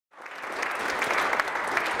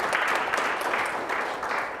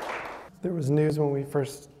There was news when we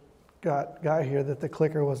first got here that the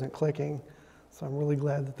clicker wasn't clicking, so I'm really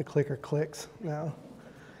glad that the clicker clicks now.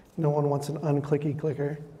 No one wants an unclicky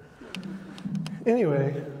clicker.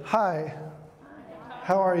 Anyway, hi.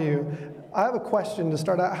 How are you? I have a question to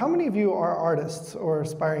start out. How many of you are artists or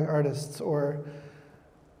aspiring artists or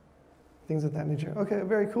things of that nature? Okay,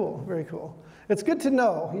 very cool, very cool. It's good to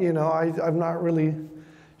know, you know, I'm not really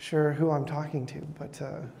sure who I'm talking to, but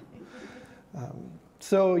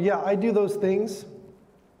so yeah, I do those things.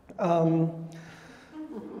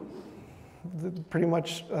 Pretty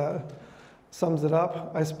much sums it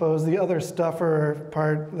up, I suppose. The other stuffer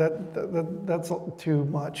part, that's too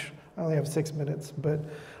much. I only have 6 minutes, but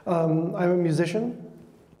I'm a musician,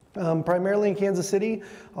 primarily in Kansas City,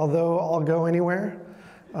 although I'll go anywhere,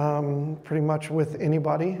 pretty much with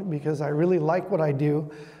anybody, because I really like what I do.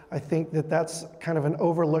 I think that that's kind of an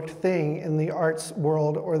overlooked thing in the arts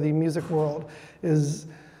world or the music world is,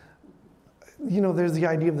 you know, there's the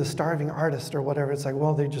idea of the starving artist or whatever. It's like,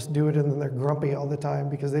 well, they just do it and then they're grumpy all the time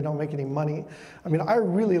because they don't make any money. I mean, I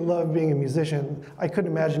really love being a musician. I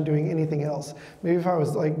couldn't imagine doing anything else. Maybe if I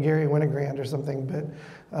was like Gary Winogrand or something, but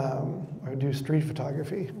I would do street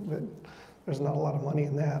photography, but there's not a lot of money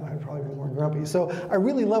in that. I'd probably be more grumpy. So I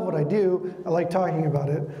really love what I do. I like talking about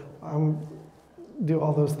it. Do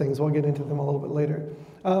all those things. We'll get into them a little bit later.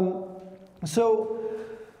 So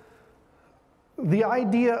the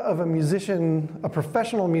idea of a musician, a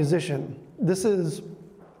professional musician, this is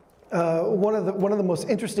one of the most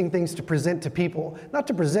interesting things to present to people. Not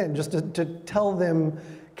to present, just to tell them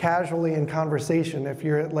casually in conversation. If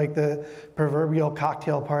you're at like the proverbial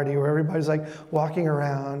cocktail party where everybody's like walking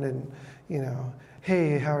around and, you know,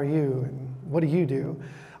 hey, how are you? And what do you do?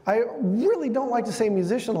 I really don't like to say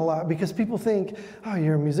musician a lot because people think, oh,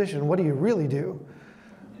 you're a musician, what do you really do?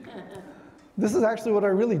 This is actually what I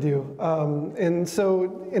really do. And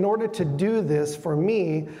so in order to do this for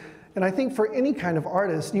me, and I think for any kind of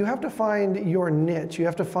artist, you have to find your niche. You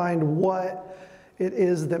have to find what it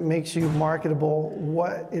is that makes you marketable,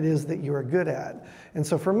 what it is that you're good at. And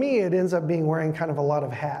so for me, it ends up being wearing kind of a lot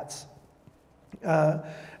of hats.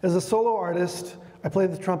 As a solo artist, I play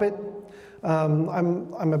the trumpet.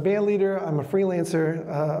 I'm a band leader, I'm a freelancer,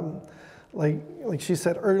 like she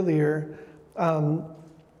said earlier, but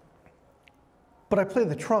I play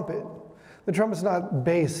the trumpet. The trumpet's not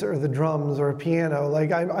bass or the drums or a piano.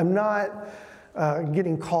 Like I'm not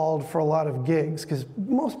getting called for a lot of gigs because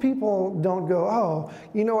most people don't go, oh,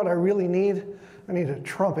 you know what I really need? I need a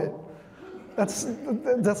trumpet.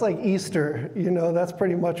 That's like Easter, you know, that's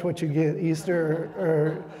pretty much what you get, Easter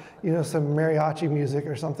or you know, some mariachi music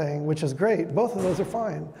or something, which is great. Both of those are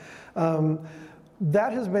fine.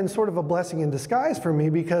 That has been sort of a blessing in disguise for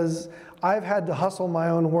me because I've had to hustle my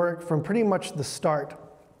own work from pretty much the start.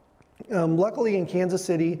 Luckily in Kansas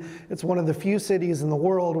City, it's one of the few cities in the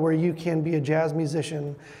world where you can be a jazz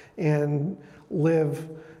musician and live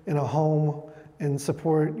in a home and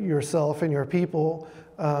support yourself and your people.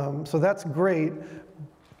 So that's great,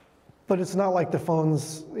 but it's not like the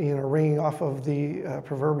phone's, you know, ringing off of the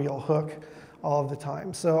proverbial hook all of the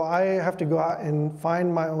time. So I have to go out and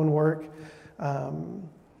find my own work, and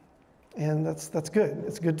that's good.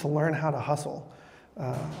 It's good to learn how to hustle,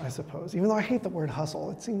 I suppose. Even though I hate the word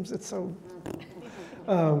hustle, it seems it's so.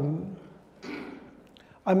 I'm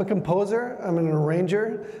a composer. I'm an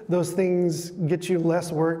arranger. Those things get you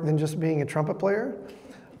less work than just being a trumpet player.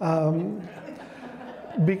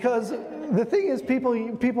 Because the thing is,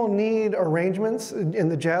 people need arrangements in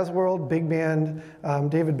the jazz world. Big band,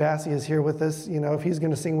 David Basse is here with us. You know, if he's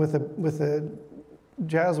going to sing with a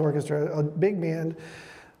jazz orchestra, a big band,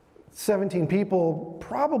 17 people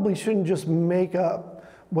probably shouldn't just make up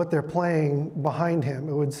what they're playing behind him.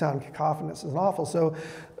 It would sound cacophonous and awful. So,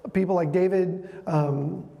 people like David,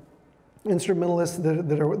 instrumentalists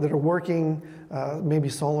that are working, maybe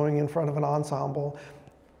soloing in front of an ensemble.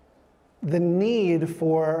 The need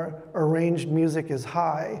for arranged music is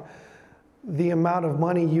high. The amount of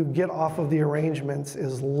money you get off of the arrangements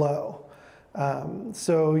is low.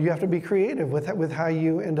 So you have to be creative with how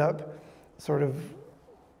you end up sort of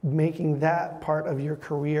making that part of your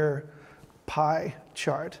career pie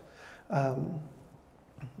chart.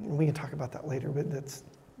 We can talk about that later, but it's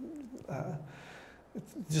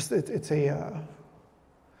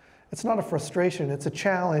not a frustration, it's a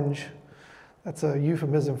challenge. That's a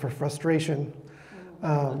euphemism for frustration.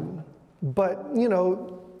 But, you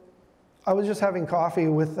know, I was just having coffee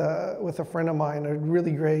with a friend of mine, a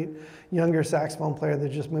really great younger saxophone player that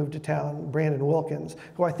just moved to town, Brandon Wilkins,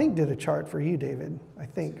 who I think did a chart for you, David, I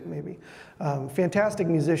think, maybe. Fantastic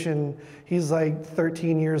musician. He's like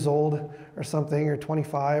 13 years old or something, or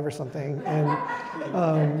 25 or something.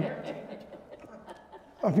 And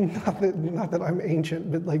I mean, not that I'm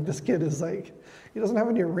ancient, but like this kid is like, he doesn't have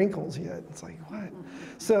any wrinkles yet. It's like, what?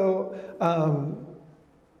 So,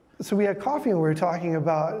 so we had coffee and we were talking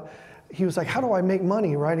about, he was like, how do I make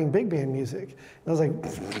money writing big band music? And I was like,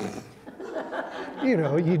 you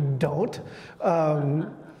know, you don't.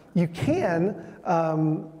 You can,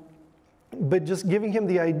 but just giving him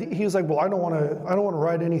the idea, he was like, well, I don't want to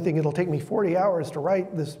write anything. It'll take me 40 hours to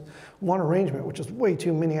write this one arrangement, which is way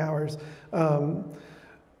too many hours.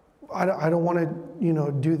 I don't want to, you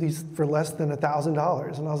know, do these for less than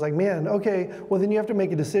 $1,000. And I was like, man, okay, well then you have to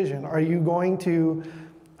make a decision. Are you going to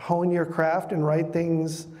hone your craft and write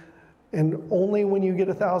things and only when you get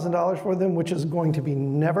 $1,000 for them, which is going to be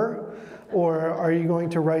never? Or are you going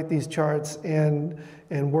to write these charts and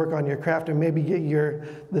work on your craft and maybe get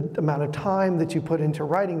the amount of time that you put into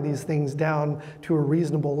writing these things down to a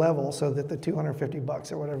reasonable level so that the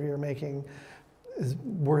 $250 or whatever you're making is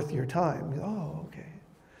worth your time? Oh, okay.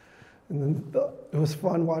 And then it was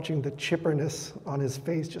fun watching the chipperness on his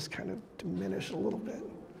face just kind of diminish a little bit.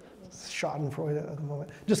 Schadenfreude at the moment.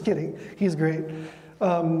 Just kidding, he's great.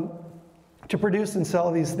 To produce and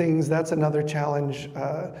sell these things, that's another challenge.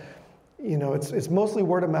 You know, it's mostly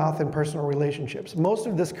word of mouth and personal relationships. Most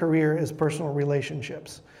of this career is personal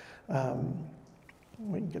relationships.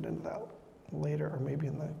 We can get into that later, or maybe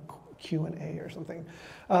in the Q&A or something.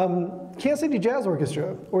 Kansas City Jazz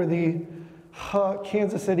Orchestra, or the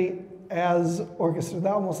Kansas City Jazz Orchestra.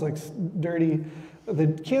 That almost looks dirty. The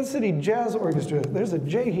Kansas City Jazz Orchestra. There's a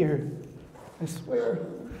J here, I swear.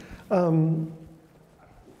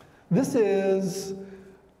 This is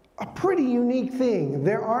a pretty unique thing.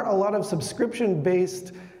 There aren't a lot of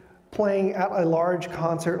subscription-based playing at a large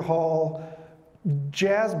concert hall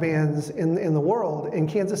jazz bands in the world, and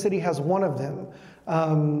Kansas City has one of them.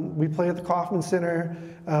 We play at the Kauffman Center.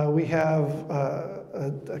 We have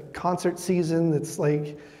a concert season that's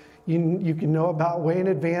like, you can know about way in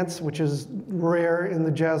advance, which is rare in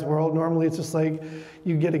the jazz world. Normally it's just like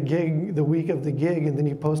you get a gig the week of the gig and then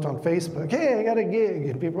you post on Facebook, hey, I got a gig.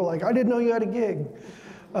 And people are like, I didn't know you had a gig.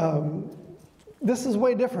 This is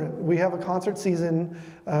way different. We have a concert season.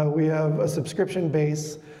 We have a subscription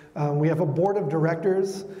base. We have a board of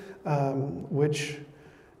directors, which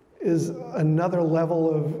is another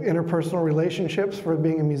level of interpersonal relationships for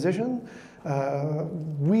being a musician.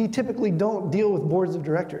 We typically don't deal with boards of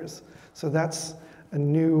directors, so that's a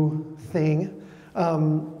new thing.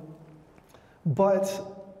 But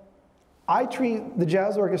I treat the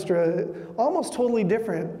jazz orchestra almost totally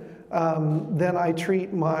different than I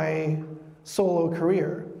treat my solo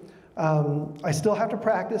career. I still have to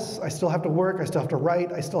practice, I still have to work, I still have to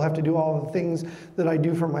write, I still have to do all the things that I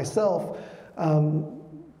do for myself.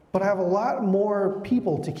 But I have a lot more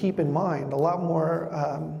people to keep in mind, a lot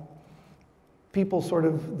more people sort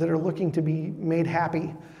of that are looking to be made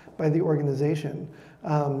happy by the organization.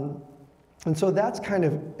 And so that's kind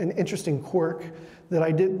of an interesting quirk that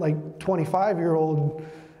I did. Like 25-year-old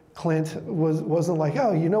Clint wasn't like,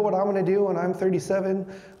 oh, you know what I'm gonna do when I'm 37?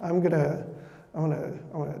 I'm gonna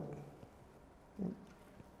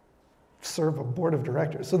serve a board of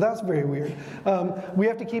directors. So that's very weird. We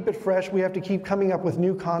have to keep it fresh. We have to keep coming up with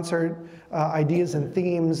new concert ideas and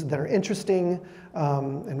themes that are interesting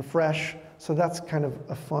and fresh. So that's kind of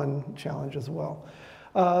a fun challenge as well.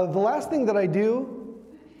 The last thing that I do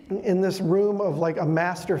in this room of like a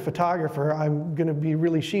master photographer, I'm gonna be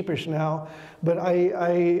really sheepish now, but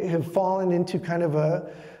I have fallen into kind of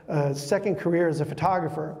a second career as a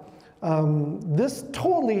photographer. This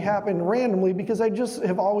totally happened randomly because I just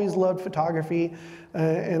have always loved photography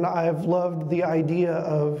and I've loved the idea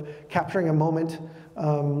of capturing a moment,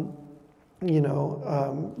 you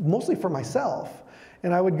know, mostly for myself.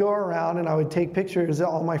 And I would go around and I would take pictures at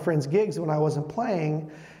all my friends' gigs when I wasn't playing,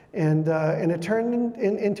 and it turned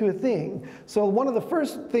into a thing. So one of the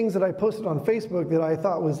first things that I posted on Facebook that I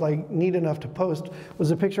thought was like neat enough to post was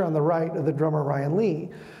a picture on the right of the drummer Ryan Lee.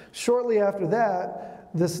 Shortly after that,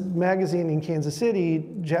 this magazine in Kansas City,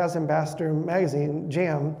 Jazz Ambassador magazine,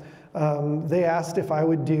 Jam, they asked if I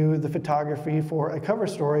would do the photography for a cover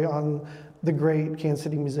story on the great Kansas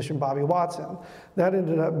City musician Bobby Watson. That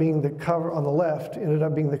ended up being the cover on the left, ended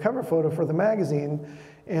up being the cover photo for the magazine.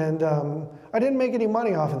 And I didn't make any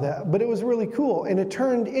money off of that, but it was really cool. And it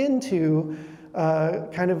turned into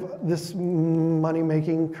kind of this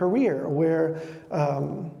money-making career where,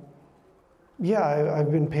 yeah,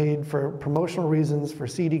 I've been paid for promotional reasons, for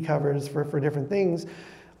CD covers, for different things,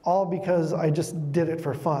 all because I just did it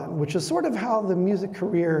for fun, which is sort of how the music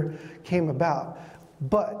career came about.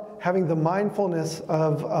 But having the mindfulness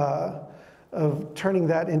of turning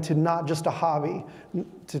that into not just a hobby,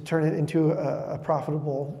 to turn it into a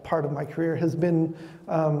profitable part of my career has been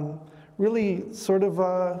really sort of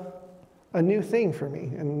a new thing for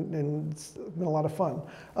me, and it's been a lot of fun.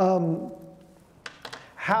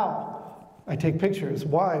 How? I take pictures.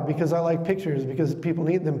 Why? Because I like pictures, because people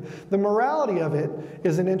need them. The morality of it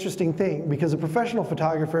is an interesting thing, because a professional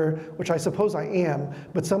photographer, which I suppose I am,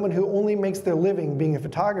 but someone who only makes their living being a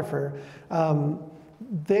photographer,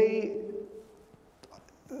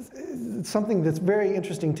 it's something that's very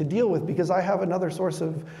interesting to deal with, because I have another source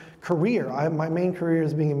of career. My main career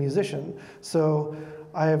is being a musician. So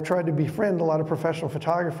I have tried to befriend a lot of professional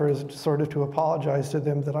photographers, sort of to apologize to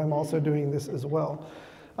them that I'm also doing this as well.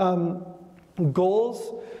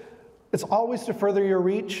 Goals, it's always to further your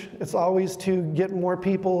reach. It's always to get more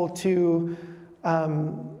people to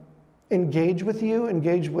engage with you,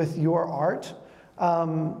 engage with your art.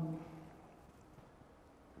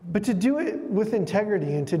 But to do it with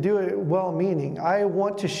integrity and to do it well-meaning. I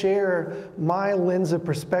want to share my lens of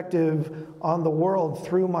perspective on the world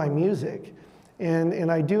through my music.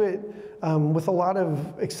 And I do it with a lot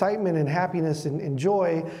of excitement and happiness and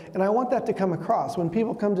joy, and I want that to come across. When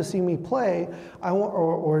people come to see me play,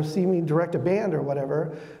 or see me direct a band or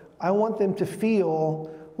whatever, I want them to feel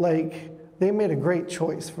like they made a great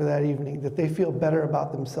choice for that evening, that they feel better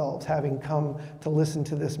about themselves having come to listen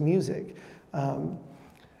to this music.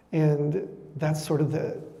 And that's sort of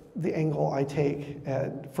the angle I take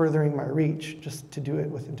at furthering my reach, just to do it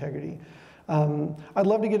with integrity. I'd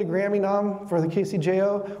love to get a Grammy nom for the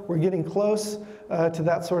KCJO. We're getting close to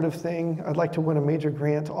that sort of thing. I'd like to win a major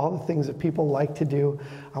grant, all the things that people like to do.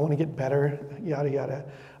 I want to get better, yada, yada.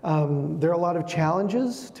 There are a lot of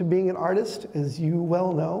challenges to being an artist, as you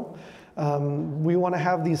well know. We want to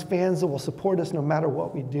have these fans that will support us no matter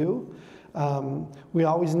what we do. We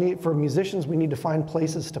always need, for musicians, we need to find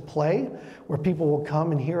places to play where people will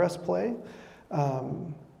come and hear us play.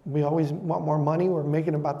 We always want more money. We're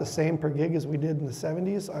making about the same per gig as we did in the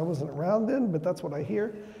 70s. I wasn't around then, but that's what I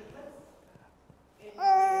hear.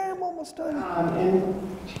 I'm almost done.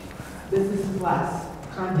 And this is the last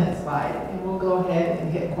content slide, and we'll go ahead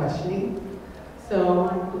and hit questioning. So,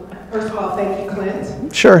 first of all, thank you,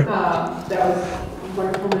 Clint. Sure. That was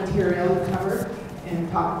wonderful material to cover and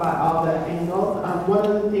talk about all the angles. One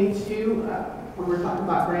of the things, too, when we're talking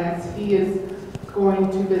about grants, he is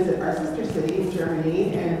going to visit our sister city in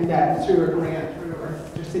Germany, and that's through a grant through our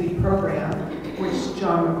sister city program, which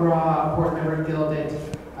John McGraw, board member of GUILDIt,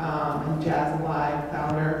 and Jazz Alive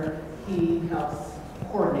founder, he helps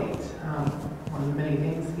coordinate. One of the many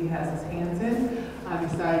things he has his hands in,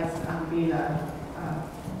 besides being a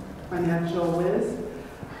financial whiz.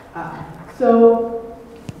 So,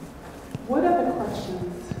 what other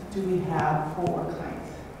questions do we have for Clint?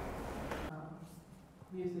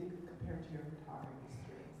 Music compared to your photography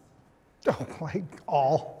strengths? Oh, like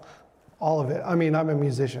all of it. I mean, I'm a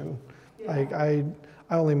musician. Yeah. Like I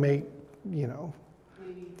only make, you know,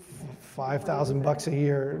 $5,000 a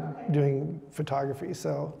year doing photography.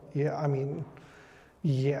 So yeah, I mean,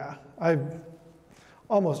 yeah,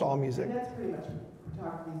 almost all music. And that's pretty much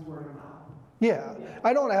photography's word of mouth. Yeah,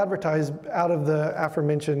 I don't advertise out of the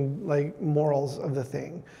aforementioned like morals of the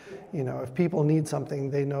thing. You know, if people need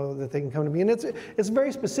something, they know that they can come to me. And it's a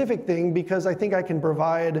very specific thing, because I think I can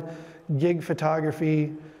provide gig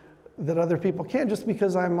photography that other people can't, just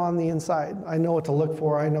because I'm on the inside. I know what to look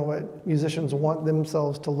for. I know what musicians want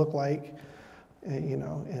themselves to look like, you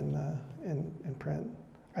know, in print.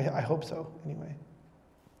 I hope so, anyway.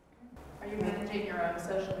 Are you managing your own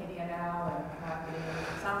social media now? And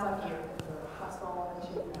it sounds like you hustle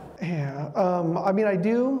and you know. Yeah, I mean, I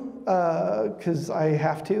do, because I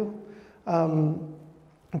have to.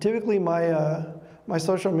 Typically, my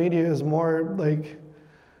social media is more like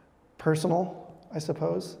personal, I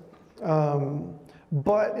suppose.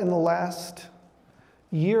 But in the last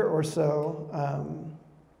year or so,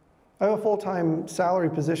 I have a full-time salary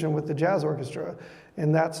position with the Jazz Orchestra,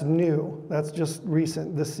 and that's new. That's just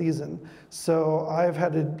recent this season. So I've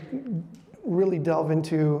had to really delve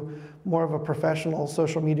into more of a professional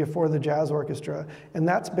social media for the Jazz Orchestra, and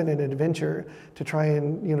that's been an adventure to try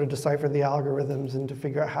and, you know, decipher the algorithms and to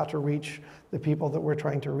figure out how to reach the people that we're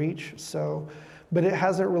trying to reach. So, but it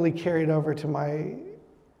hasn't really carried over to my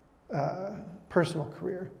personal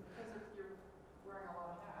career. You're wearing a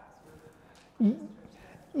lot of hats.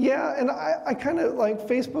 Yeah, and I kind of like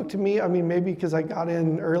Facebook. To me, I mean, maybe because I got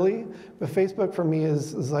in early, but Facebook for me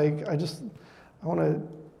is like, I want to,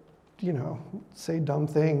 you know, say dumb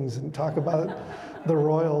things and talk about the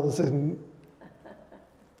Royals and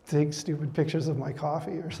take stupid pictures of my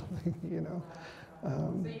coffee or something, you know. So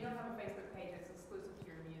you don't have a Facebook page that's exclusive to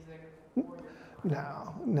your music or your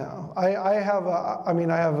No. I have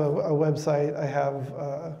I have a website. I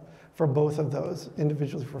have for both of those,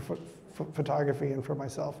 individually for photography and for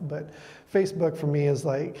myself. But Facebook for me is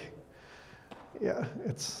like, yeah,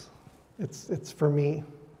 it's for me,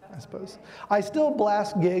 I suppose. I still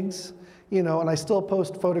blast gigs, and I still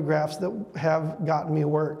post photographs that have gotten me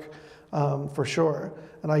work, for sure.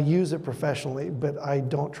 And I use it professionally, but I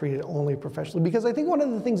don't treat it only professionally, because I think one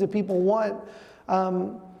of the things that people want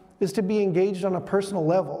is to be engaged on a personal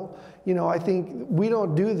level. I think we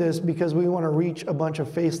don't do this because we want to reach a bunch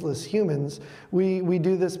of faceless humans. We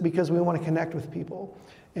do this because we want to connect with people.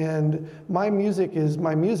 And my music is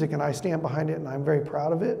my music, and I stand behind it, and I'm very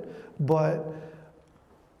proud of it. But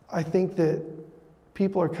I think that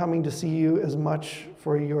people are coming to see you as much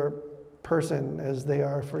for your person as they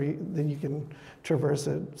are for you, that you can traverse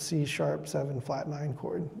a C sharp 7 flat 9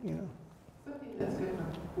 chord. Something that's good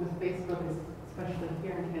with Facebook is, especially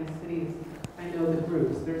here in Kansas City, is I know the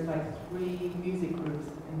groups. There's like 3 music groups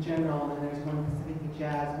in general, and there's one Pacific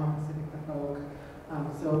Jazz, one Pacific Folk.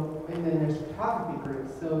 And then there's photography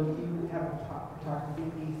groups. So you have a photography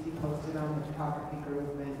piece you posted on the photography group,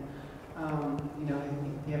 and if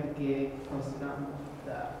you have a gig posted on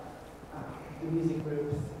the music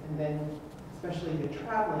groups, and then especially if you're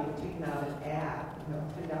traveling, taking out an ad,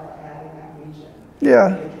 $10 ad in that region.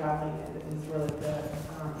 Yeah. If you're traveling, it's really good.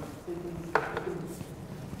 So you can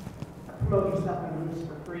promote yourself on groups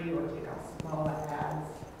for free, or take out small ads.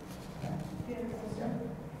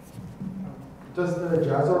 Does the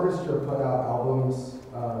Jazz Orchestra put out albums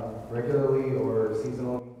regularly or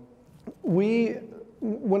seasonally?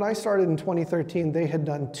 When I started in 2013, they had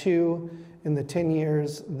done 2 in the 10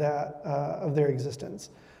 years of their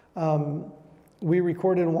existence. We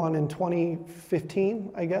recorded one in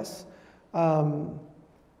 2015, I guess. And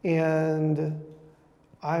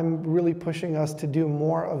I'm really pushing us to do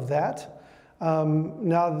more of that.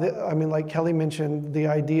 Like Kelly mentioned, the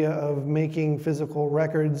idea of making physical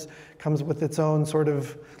records comes with its own sort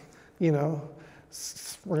of,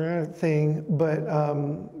 thing. But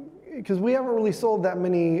because we haven't really sold that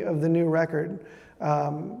many of the new record,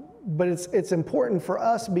 but it's important for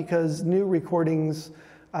us because new recordings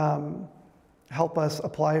help us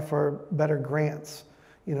apply for better grants.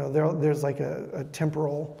 There's like a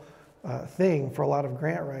temporal thing for a lot of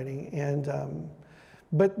grant writing, and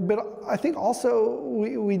but I think also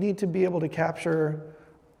we need to be able to capture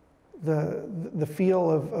the feel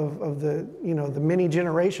of the the many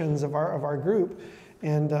generations of our group,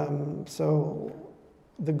 and so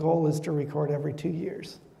the goal is to record every 2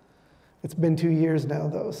 years. It's been 2 years now,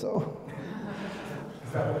 though, so.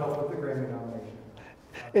 Does that help with the Grammy nomination?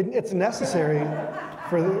 It's necessary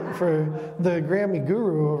for the Grammy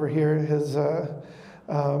guru over here.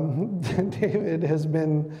 David has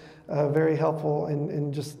been very helpful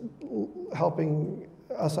in just helping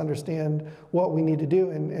us understand what we need to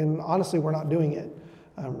do, and honestly, we're not doing it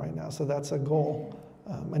right now. So that's a goal,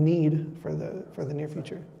 a need for the near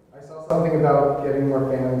future. I saw something about getting more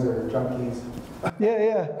fans or junkies.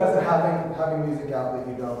 Yeah. Because having music out that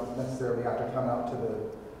you don't necessarily have to come out to the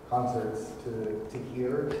concerts to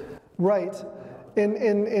hear. Right.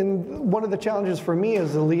 And one of the challenges for me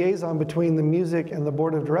as a liaison between the music and the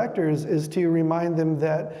board of directors is to remind them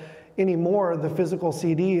that anymore the physical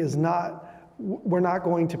CD is we're not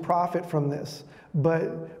going to profit from this,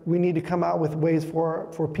 but we need to come out with ways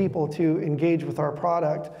for people to engage with our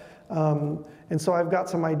product. And so I've got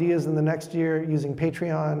some ideas in the next year using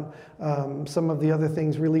Patreon, some of the other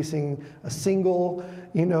things, releasing a single,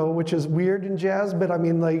 which is weird in jazz, but I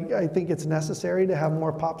think it's necessary to have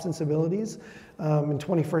more pop sensibilities and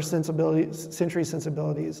 21st century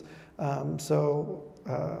sensibilities. So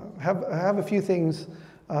have a few things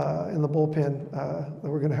in the bullpen that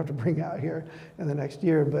we're going to have to bring out here in the next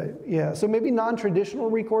year. But yeah, so maybe non-traditional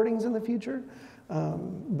recordings in the future,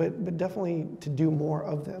 but definitely to do more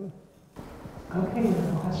of them. Okay,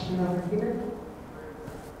 there's a question over here.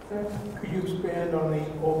 Sir? Could you expand on the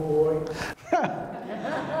oh boy?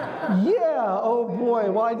 Yeah, oh boy.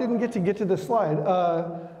 Well, I didn't get to this slide.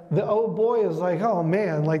 The oh boy is like, oh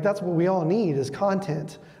man, like that's what we all need is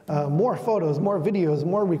content. More photos, more videos,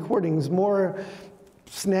 more recordings, more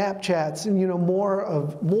Snapchats, and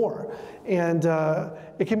more. And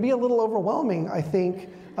it can be a little overwhelming, I think.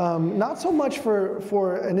 Not so much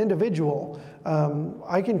for an individual.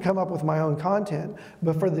 I can come up with my own content,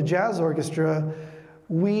 but for the jazz orchestra,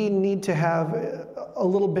 we need to have a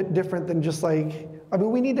little bit different than just like,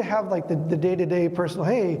 we need to have like the day-to-day personal,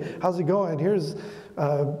 hey, how's it going? Here's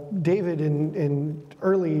David in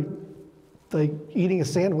early, like eating a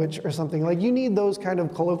sandwich or something. Like you need those kind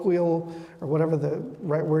of colloquial, or whatever the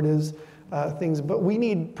right word is, things, but we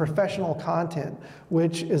need professional content,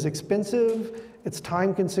 which is expensive. It's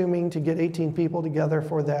time consuming to get 18 people together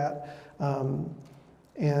for that. And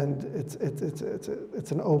it's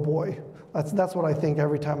an oh boy. That's what I think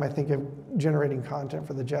every time I think of generating content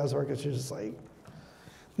for the Jazz Orchestra, just like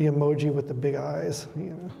the emoji with the big eyes,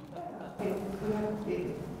 you know. Okay, we have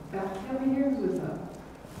Ashley over here who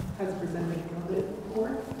has presented GUILDIt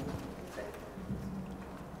before.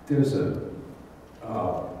 There's a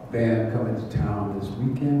band coming to town this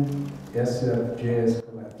weekend, SF Jazz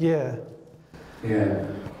Collective. Yeah. And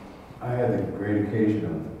I had the great occasion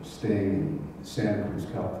of staying in Santa Cruz,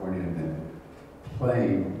 California, and then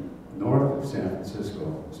playing north of San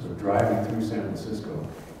Francisco, so driving through San Francisco.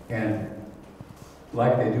 And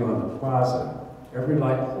like they do on the plaza, every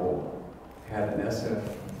light pole had an SF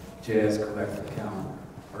Jazz Collective calendar,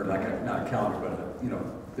 or like a, not a calendar, but a, you know,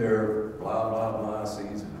 their blah, blah, blah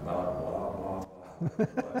season, about blah, blah, blah, blah,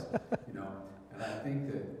 you know. And I think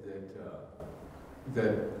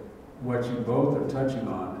that what you both are touching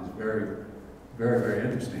on is very, very, very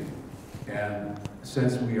interesting. And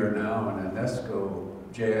since we are now an UNESCO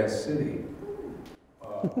Jazz City,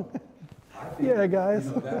 I think, yeah, guys.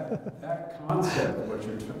 you know, that concept,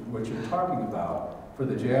 what you're talking about for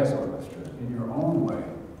the Jazz Orchestra, in your own way,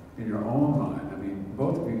 in your own mind. I mean,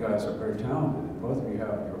 both of you guys are very talented, and both of you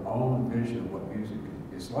have your own vision of what music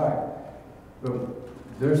is like. But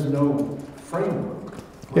there's no framework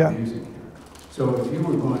for music here. So if you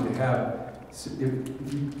were going to have, if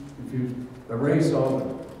you erase all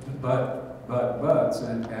the buts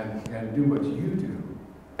and do what you do,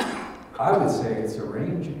 I would say it's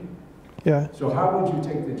arranging. Yeah. So how would you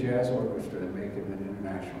take the Jazz Orchestra and make it an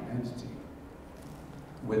international entity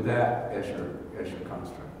with that as your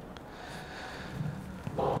construct?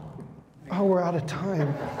 Oh, we're out of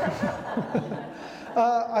time.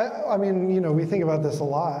 I mean, you know, we think about this a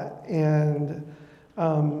lot, and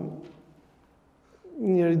you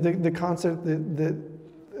know, the concert that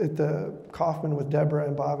at the Kauffman with Deborah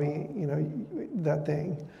and Bobby, you know, that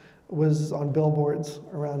thing was on billboards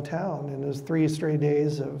around town, and it was 3 straight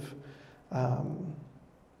days of.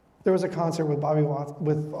 There was a concert with Bobby Watson,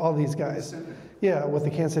 with all these guys, yeah, with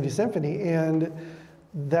the Kansas City Symphony, and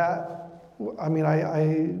that, I mean,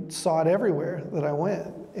 I saw it everywhere that I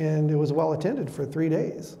went, and it was well attended for 3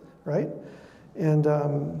 days, right? And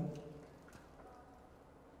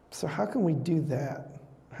so how can we do that?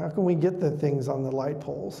 How can we get the things on the light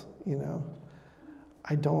poles, you know?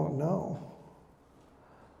 I don't know.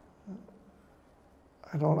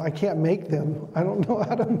 I can't make them. I don't know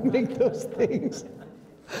how to make those things.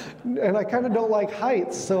 And I kind of don't like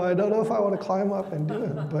heights, so I don't know if I want to climb up and do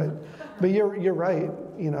it. But you're right.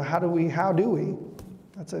 You know, how do we?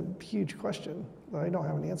 That's a huge question that I don't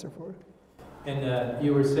have an answer for. And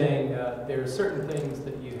you were saying there are certain things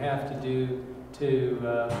that you have to do to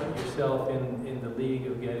put yourself in the league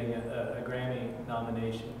of getting a Grammy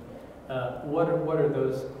nomination. What are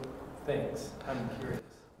those things? I'm curious.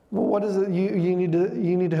 Well, what is it? You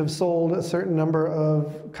need to have sold a certain number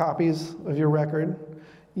of copies of your record.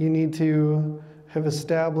 You need to have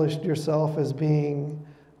established yourself as being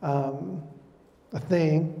a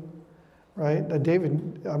thing, right?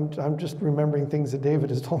 David, I'm just remembering things that David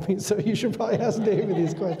has told me, so you should probably ask David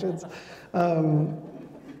these questions. And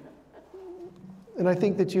I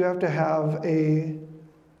think that you have to have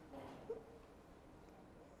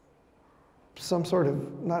some sort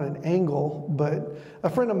of, not an angle, but a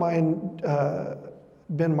friend of mine,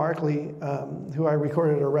 Ben Markley, who I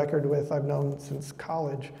recorded a record with, I've known since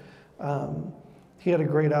college. He had a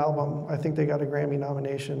great album. I think they got a Grammy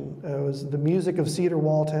nomination. It was The Music of Cedar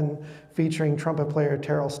Walton featuring trumpet player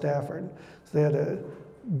Terrell Stafford. So they had a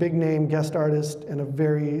big name guest artist and a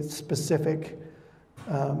very specific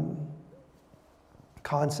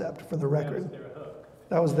concept for the record.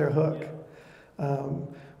 That was their hook. Yeah.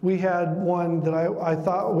 We had one that I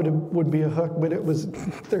thought would be a hook, but it was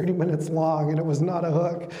 30 minutes long, and it was not a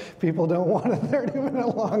hook. People don't want a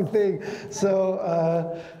 30-minute long thing.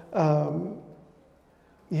 So,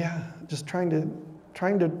 yeah, just trying to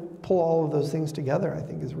pull all of those things together, I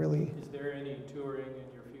think, is really. Is there any touring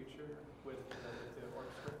in your future with the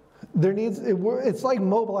orchestra? It's like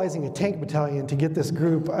mobilizing a tank battalion to get this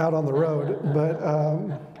group out on the road, but.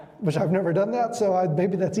 Which I've never done that, so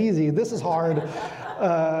maybe that's easy. This is hard,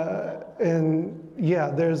 and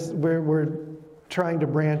yeah, we're trying to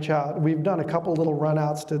branch out. We've done a couple little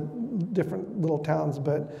runouts to different little towns,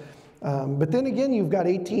 but then again, you've got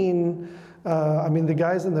 18. I mean, the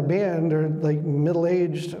guys in the band are like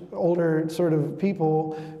middle-aged, older sort of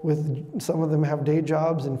people. With some of them have day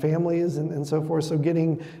jobs and families and so forth. So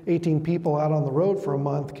getting 18 people out on the road for a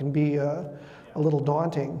month can be a little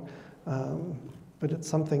daunting. But it's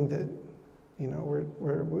something that, you know,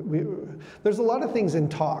 there's a lot of things in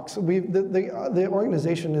talks. The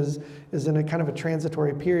organization is in a kind of a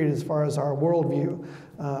transitory period as far as our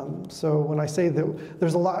worldview. So when I say that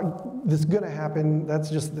there's a lot that's going to happen, that's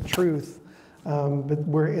just the truth. But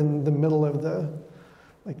we're in the middle of the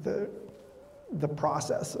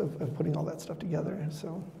process of putting all that stuff together.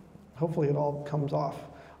 So hopefully it all comes off.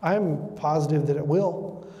 I'm positive that it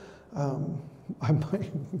will. I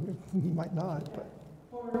might not, but.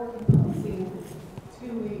 For see,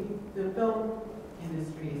 too, the film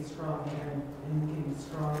industry is strong here and getting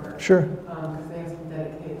stronger. Sure. Because they have some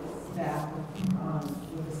dedicated staff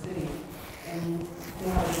with the city. And they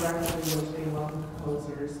have a directory which they welcome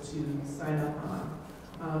composers to sign up on.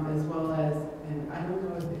 As well as, and I don't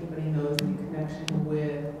know if anybody knows the connection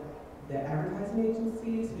with the advertising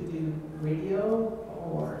agencies who do radio,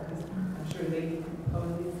 or, because I'm sure they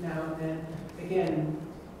compose these now and then. Again,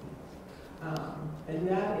 and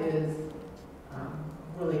that is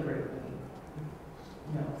really great for me.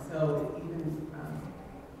 You know, so even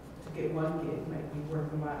to get one gig might be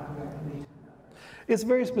worth a while. It's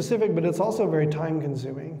very specific, but it's also very time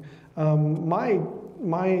consuming.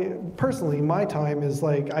 Personally, my time is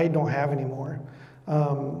like, I don't have any more.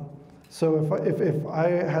 So if I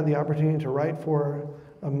had the opportunity to write for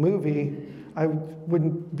a movie, I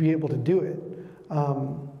wouldn't be able to do it.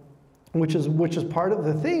 Which is part of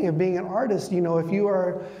the thing of being an artist. You know, if you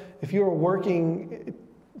are working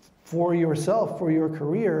for yourself, for your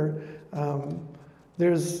career,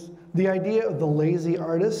 there's the idea of the lazy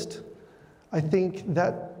artist. I think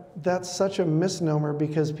that's such a misnomer,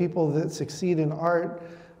 because people that succeed in art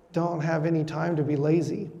don't have any time to be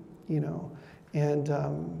lazy, you know. And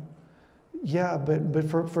yeah, but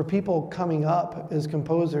for people coming up as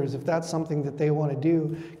composers, if that's something that they want to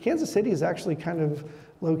do, Kansas City is actually kind of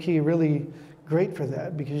low-key really great for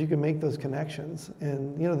that, because you can make those connections.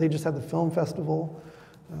 And, you know, they just had the film festival.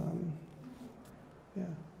 Yeah.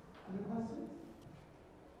 Any questions?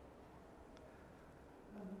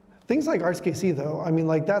 Things like Arts KC, though, I mean,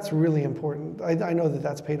 like, that's really important. I know that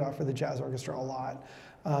that's paid off for the Jazz Orchestra a lot.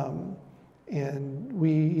 And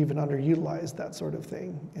we even underutilize that sort of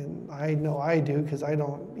thing. And I know I do, because I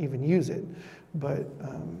don't even use it. But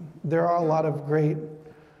there are a lot of great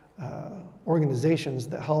organizations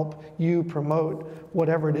that help you promote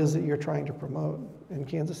whatever it is that you're trying to promote. And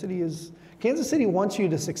Kansas City wants you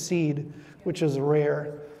to succeed, which is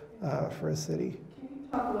rare for a city. Can you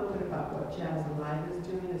talk a little bit about what Jazz Alive is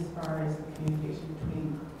doing as far as the communication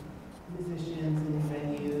between musicians and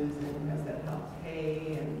venues, and has that helped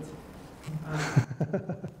pay and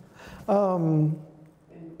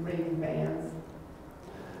raising bands?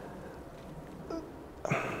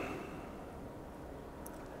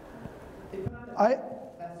 They put on the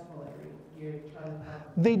festival every year to try to help.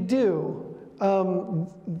 They do.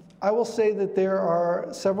 I will say that there are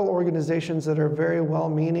several organizations that are very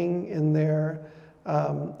well-meaning in their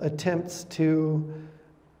attempts to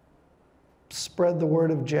spread the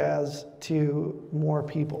word of jazz to more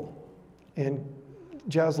people. And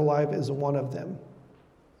Jazz Alive is one of them.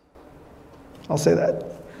 I'll say that.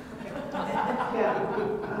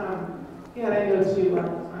 Yeah, and I know too,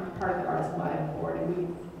 I'm part of the Arts Alive board,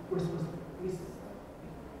 and we're supposed to,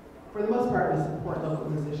 for the most part, we support local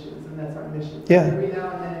musicians, and that's our mission. Yeah. Every now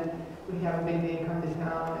and then, we have a big name come to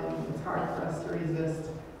town, and it's hard for us to resist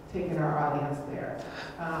taking our audience there.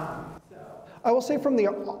 I will say, from the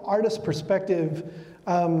artist perspective,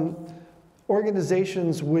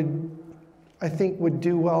 organizations I think would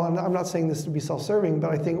do well, and I'm not saying this to be self-serving,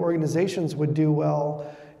 but I think organizations would do well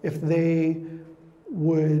if they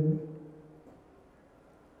would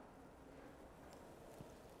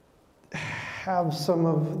have some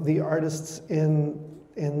of the artists in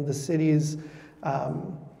the cities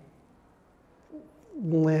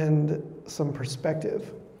lend some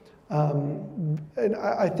perspective. And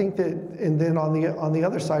I think that, and then on the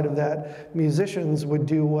other side of that, musicians would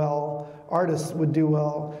do well, artists would do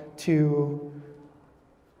well to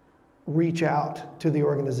reach out to the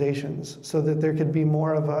organizations, so that there could be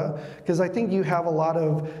more of a, because I think you have a lot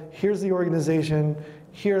of, here's the organization,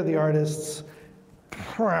 here are the artists,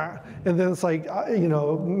 and then it's like, you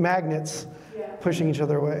know, magnets pushing each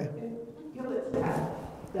other away. GUILDIt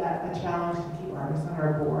that a challenge to keep artists on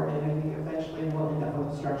our board, and I think eventually we'll end up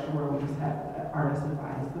with a structure where we just have artists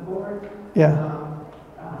advise the board. Yeah.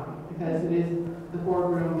 Because it is, the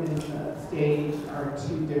boardroom and the stage are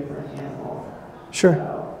two different animals. Sure.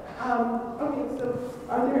 So, okay, so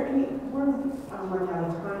are there any, we're running out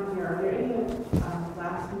of time here, are there any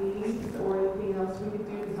last meetings or anything else we could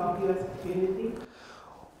do to help you as a community?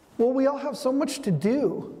 Well, we all have so much to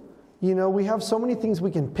do. You know, we have so many things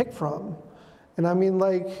we can pick from. And I mean,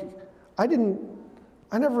 like, I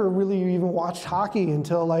never really even watched hockey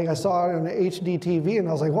until like I saw it on HD TV, and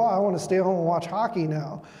I was like, wow, I want to stay home and watch hockey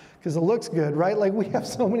now because it looks good, right? Like we have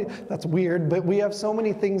so many, that's weird, but we have so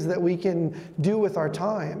many things that we can do with our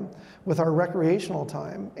time, with our recreational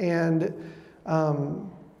time. And I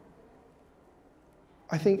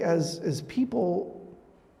think as people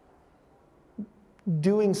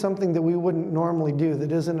doing something that we wouldn't normally do,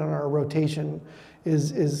 that isn't in our rotation,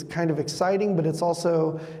 is kind of exciting, but it's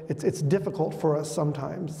also, it's difficult for us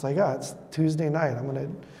sometimes. It's like, oh, it's Tuesday night, I'm gonna,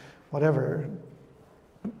 whatever,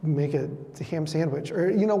 make a ham sandwich,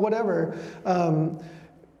 or you know, whatever.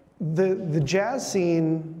 The jazz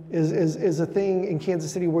scene is a thing in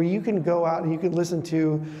Kansas City where you can go out and you can listen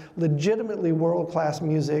to legitimately world-class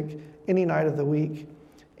music any night of the week.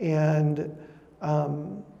 And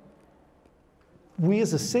we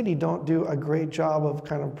as a city don't do a great job of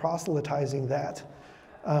kind of proselytizing that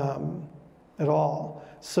at all.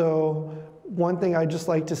 So one thing I just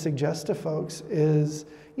like to suggest to folks is,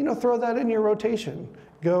 you know, throw that in your rotation.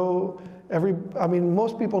 Go I mean,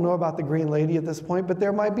 most people know about the Green Lady at this point, but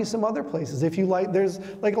there might be some other places. If you like, there's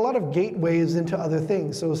like a lot of gateways into other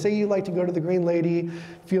things. So say you like to go to the Green Lady,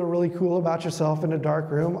 feel really cool about yourself in a dark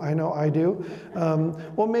room. I know I do.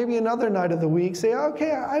 Well, maybe another night of the week, say,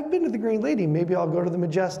 okay, I've been to the Green Lady. Maybe I'll go to the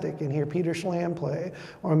Majestic and hear Peter Schlam play.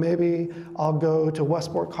 Or maybe I'll go to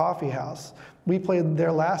Westport Coffee House. We played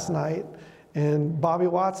there last night, and Bobby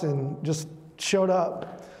Watson just showed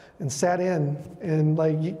up and sat in, and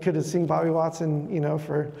like you could have seen Bobby Watson, you know,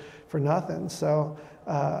 for nothing. So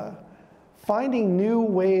finding new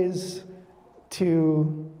ways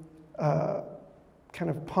to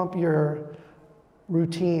kind of pump your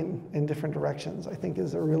routine in different directions, I think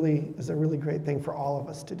is a really great thing for all of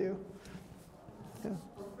us to do. Yeah.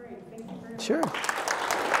 Well, great. Thank you very much. Sure.